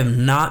 We have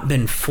not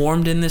been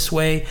formed in this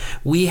way.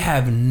 We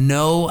have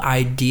no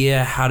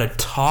idea how to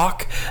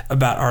talk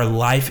about our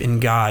life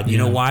in God. You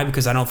know why?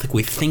 Because I don't think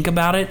we think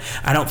about it.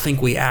 I don't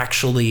think we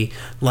actually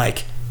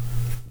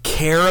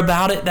care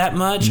about it that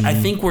much. I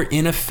think we're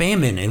in a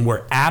famine and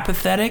we're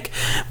apathetic.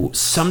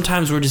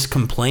 Sometimes we're just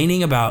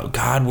complaining about,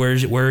 God, where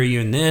are you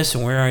in this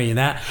and where are you in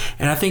that?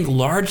 And I think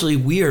largely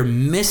we are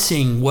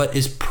missing what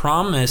is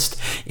promised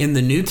in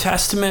the New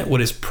Testament,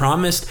 what is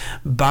promised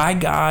by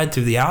God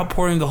through the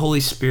outpouring of the Holy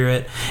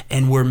Spirit,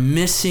 and we're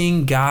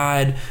missing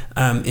God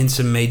in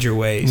some major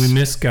ways. We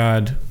miss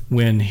God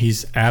when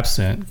he's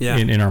absent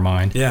in our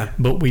mind. Yeah.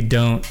 But we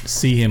don't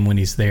see him when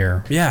he's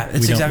there. Yeah,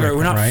 that's exactly right.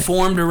 We're not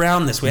formed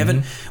around this. We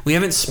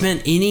haven't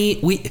spent any.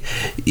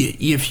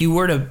 If you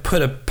were to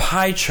put a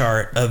pie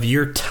chart of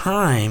your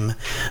time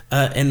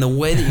and the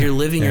way that you're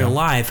living your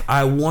life,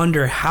 I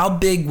wonder how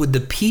big would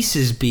the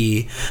pieces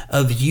be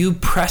of you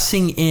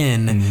pressing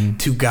in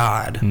to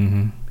God.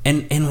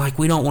 And like,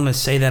 we don't want to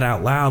say that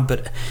out loud,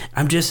 but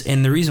I'm just,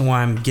 and the reason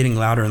why I'm getting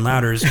louder and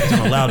louder is because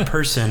I'm a loud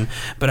person,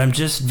 but I'm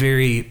just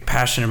very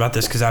passionate about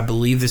this because I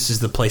believe this is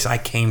the place I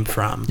came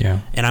from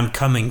and I'm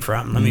coming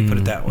from. Let me put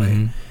it that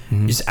way.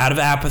 Just out of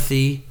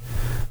apathy,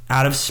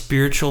 out of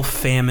spiritual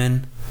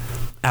famine,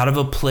 out of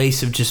a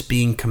place of just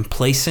being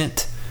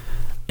complacent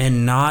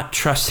and not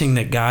trusting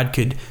that God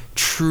could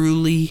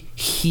truly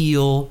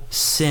heal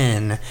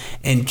sin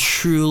and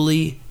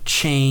truly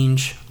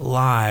change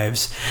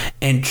lives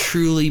and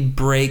truly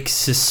break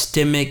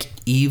systemic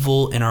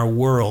evil in our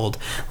world.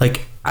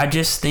 Like, I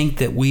just think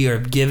that we are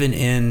given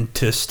in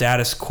to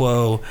status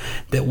quo,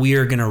 that we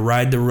are going to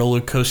ride the roller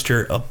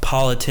coaster of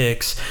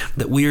politics,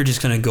 that we are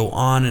just going to go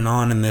on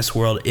in this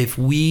world if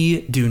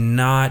we do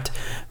not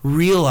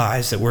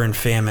realize that we're in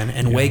famine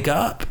and wake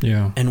up.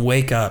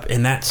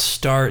 And that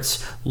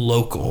starts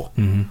local.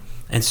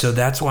 And so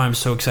that's why I'm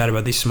so excited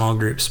about these small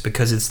groups,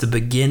 because it's the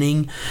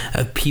beginning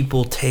of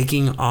people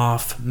taking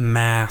off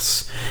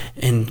masks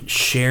and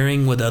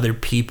sharing with other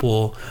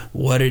people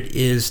what it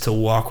is to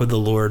walk with the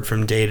Lord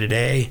from day to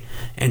day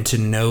and to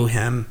know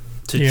him,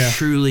 to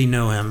truly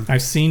know him.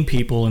 I've seen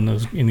people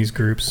in these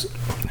groups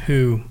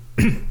who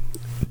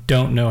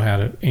don't know how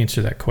to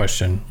answer that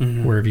question.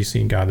 Where have you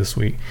seen God this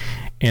week?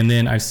 And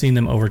then I've seen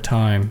them over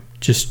time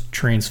just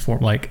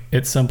transform. Like,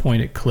 at some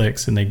point it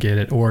clicks and they get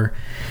it. Or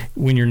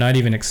when you're not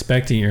even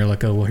expecting it, you're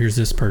like, oh, well, here's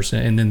this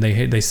person. And then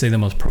they say the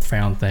most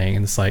profound thing.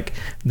 And it's like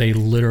they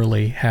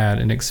literally had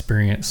an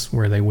experience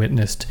where they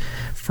witnessed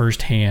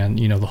firsthand,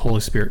 the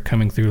Holy Spirit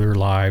coming through their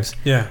lives.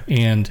 Yeah.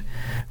 And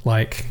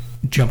like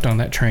jumped on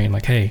that train.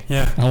 Like, hey,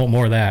 I want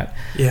more of that.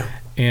 Yeah.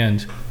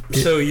 And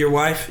so your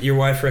wife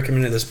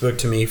recommended this book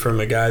to me from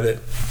a guy that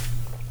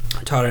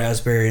taught at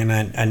Asbury, and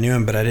I knew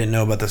him, but I didn't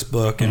know about this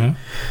book. And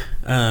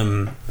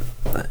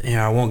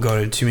I won't go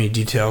into too many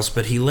details,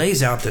 but he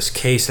lays out this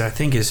case that I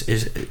think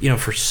is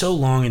for so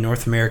long in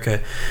North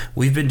America,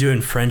 we've been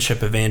doing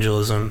friendship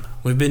evangelism.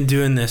 We've been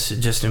doing this,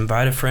 just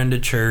invite a friend to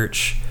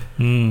church.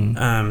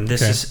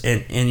 This is,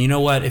 and you know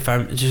what? If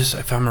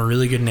I'm a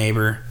really good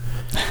neighbor,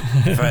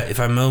 if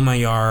I mow my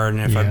yard,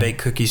 and if I bake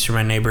cookies for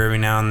my neighbor every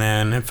now and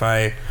then, if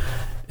I,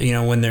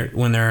 when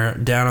they're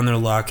down on their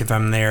luck, if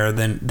I'm there,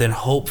 then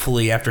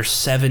hopefully after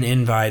 7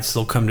 invites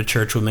they'll come to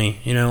church with me.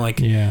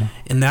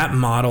 And that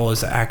model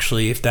is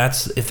actually, if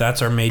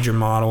that's our major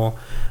model,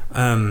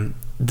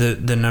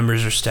 the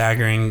numbers are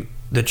staggering.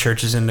 The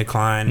church is in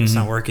decline. It's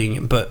not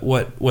working. But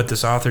what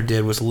this author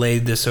did was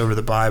laid this over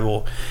the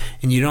Bible,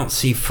 and you don't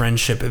see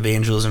friendship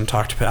evangelism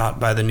talked about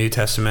by the New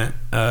Testament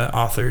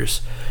authors.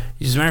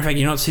 As a matter of fact,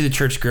 you don't see the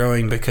church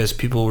growing because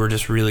people were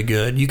just really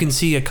good. You can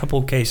see a couple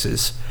of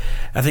cases.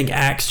 I think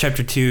Acts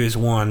chapter 2 is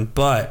one,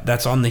 but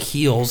that's on the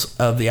heels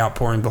of the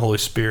outpouring of the Holy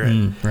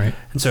Spirit. Right.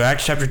 And so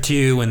Acts chapter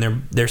 2,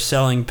 when they're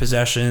selling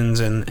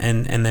possessions and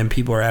then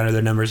people are out of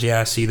their numbers,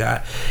 I see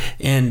that.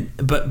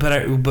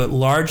 But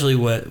largely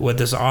what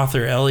this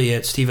author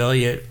Steve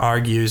Elliott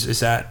argues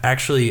is that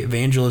actually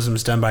evangelism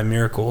is done by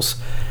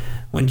miracles.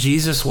 When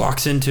Jesus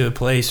walks into a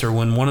place, or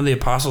when one of the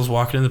apostles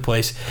walk into the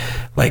place,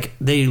 like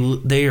they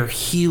are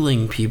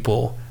healing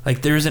people.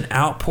 Like, there's an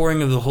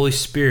outpouring of the Holy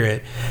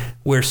Spirit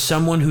where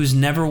someone who's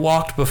never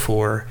walked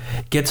before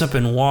gets up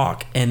and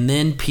walk, and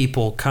then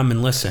people come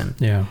and listen.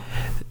 Yeah.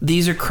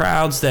 These are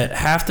crowds that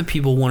half the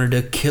people wanted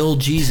to kill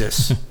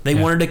Jesus. They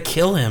wanted to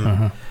kill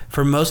him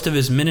for most of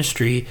his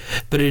ministry,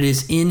 but it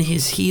is in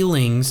his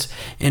healings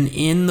and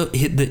in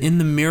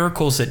the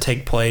miracles that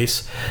take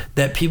place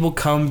that people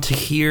come to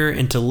hear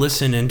and to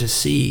listen and to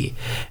see.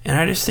 And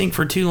I just think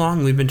for too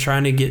long we've been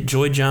trying to get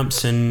joy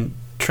jumps and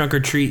trunk or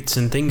treats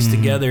and things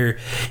together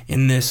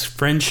in this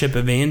friendship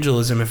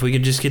evangelism. If we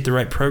could just get the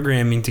right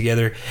programming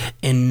together,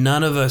 and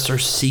none of us are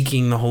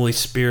seeking the Holy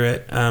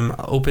Spirit,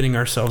 opening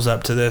ourselves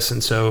up to this.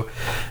 And so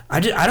I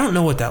don't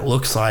know what that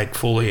looks like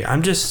fully.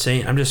 I'm just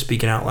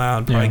speaking out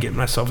loud, probably getting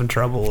myself in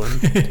trouble.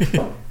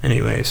 And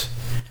anyways,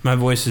 my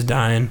voice is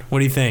dying. What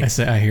do you think?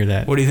 I hear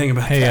that. What do you think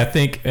about that? Hey, I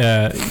think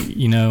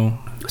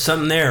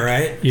something there,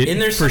 right?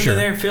 And there's something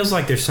there. It feels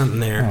like there's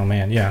something there. Oh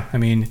man, yeah. I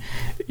mean,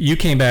 you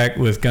came back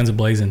with guns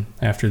a-blazing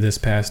after this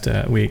past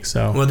week,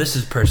 so. Well, this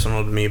is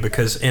personal to me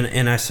because,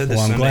 and I said this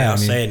Sunday, I'll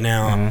say it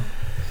now.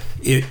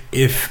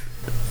 If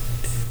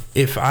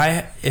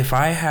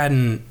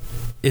the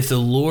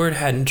Lord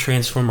hadn't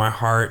transformed my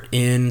heart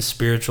in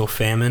spiritual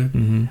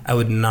famine, I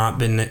would not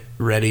been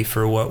ready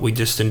for what we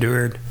just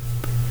endured.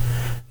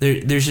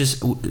 There's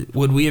just,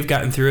 would we have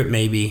gotten through it?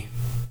 Maybe.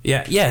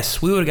 Yeah.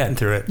 Yes, we would have gotten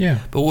through it. Yeah.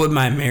 But would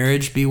my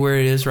marriage be where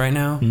it is right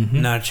now?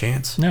 Not a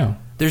chance. No.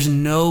 There's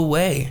no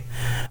way.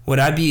 Would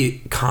I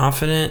be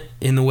confident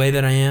in the way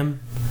that I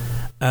am?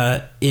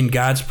 in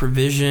God's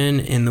provision,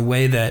 in the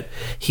way that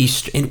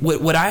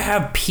would I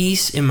have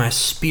peace in my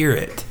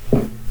spirit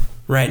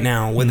right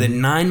now with a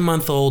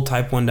 9-month-old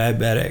type 1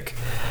 diabetic?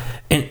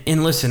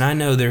 And listen, I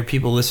know there are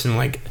people listening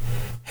like,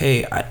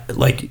 hey,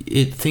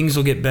 things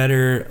will get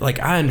better. Like,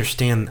 I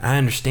understand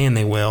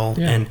they will.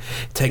 Yeah. And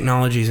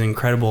technology is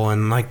incredible.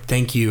 And like,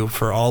 thank you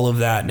for all of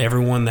that and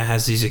everyone that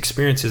has these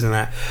experiences and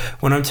that.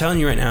 What I'm telling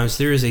you right now is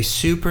there is a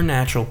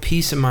supernatural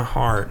peace in my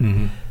heart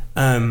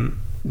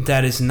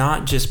that is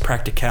not just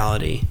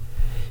practicality.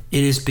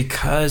 It is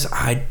because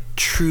I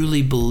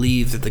truly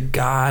believe that the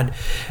God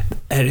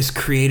that has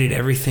created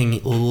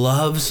everything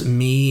loves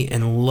me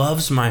and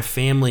loves my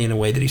family in a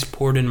way that he's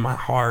poured into my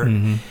heart,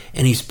 and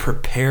he's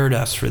prepared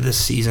us for this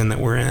season that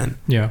we're in.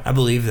 Yeah, I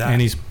believe that.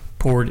 And he's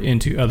poured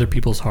into other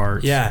people's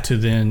hearts to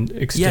then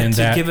extend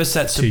that to give us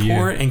that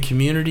support and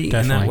community.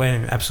 Definitely.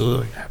 In that way.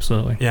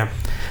 Absolutely. Yeah.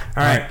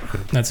 All right.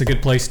 That's a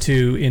good place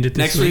to end it this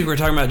Next week we're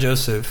talking about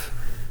Joseph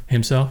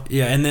himself.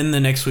 Yeah, and then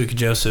the next week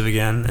Joseph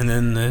again, and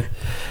then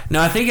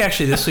I think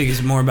actually this week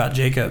is more about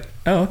Jacob.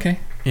 Oh, okay.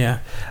 Yeah,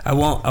 I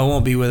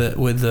won't be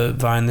with the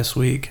Vine this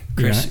week.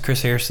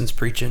 Chris Harrison's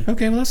preaching.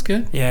 Okay, well that's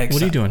good. Yeah,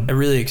 what are you doing? I'm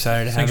really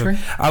excited to have him.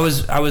 I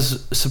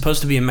was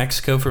supposed to be in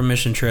Mexico for a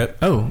mission trip.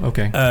 Oh,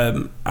 okay.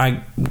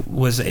 I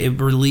was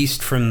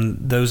released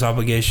from those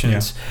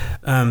obligations,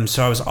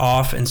 so I was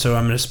off, and so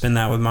I'm going to spend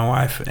that with my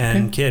wife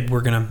and kid.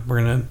 We're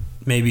gonna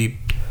maybe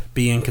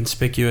be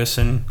inconspicuous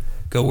and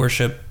go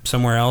worship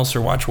somewhere else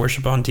or watch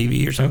worship on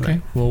TV or something.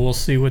 Okay. Well, we'll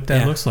see what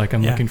that looks like.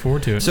 I'm looking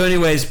forward to it. So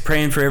anyways,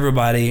 praying for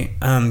everybody.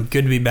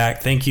 Good to be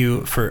back. Thank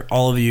you for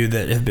all of you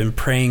that have been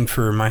praying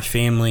for my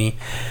family.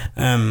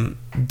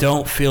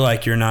 Don't feel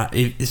like you're not.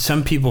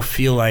 Some people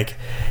feel like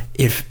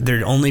if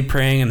they're only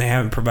praying and they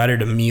haven't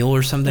provided a meal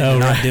or something, they're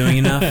not doing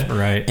enough.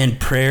 Right. And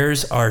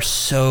prayers are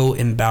so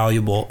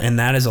invaluable. And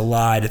that is a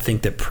lie to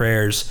think that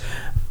prayers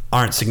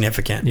aren't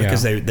significant,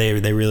 because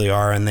they really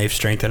are, and they've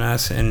strengthened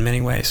us in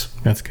many ways.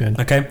 That's good.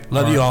 Okay.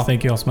 Love you all.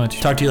 Thank you all so much.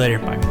 Talk to you later.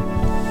 Bye.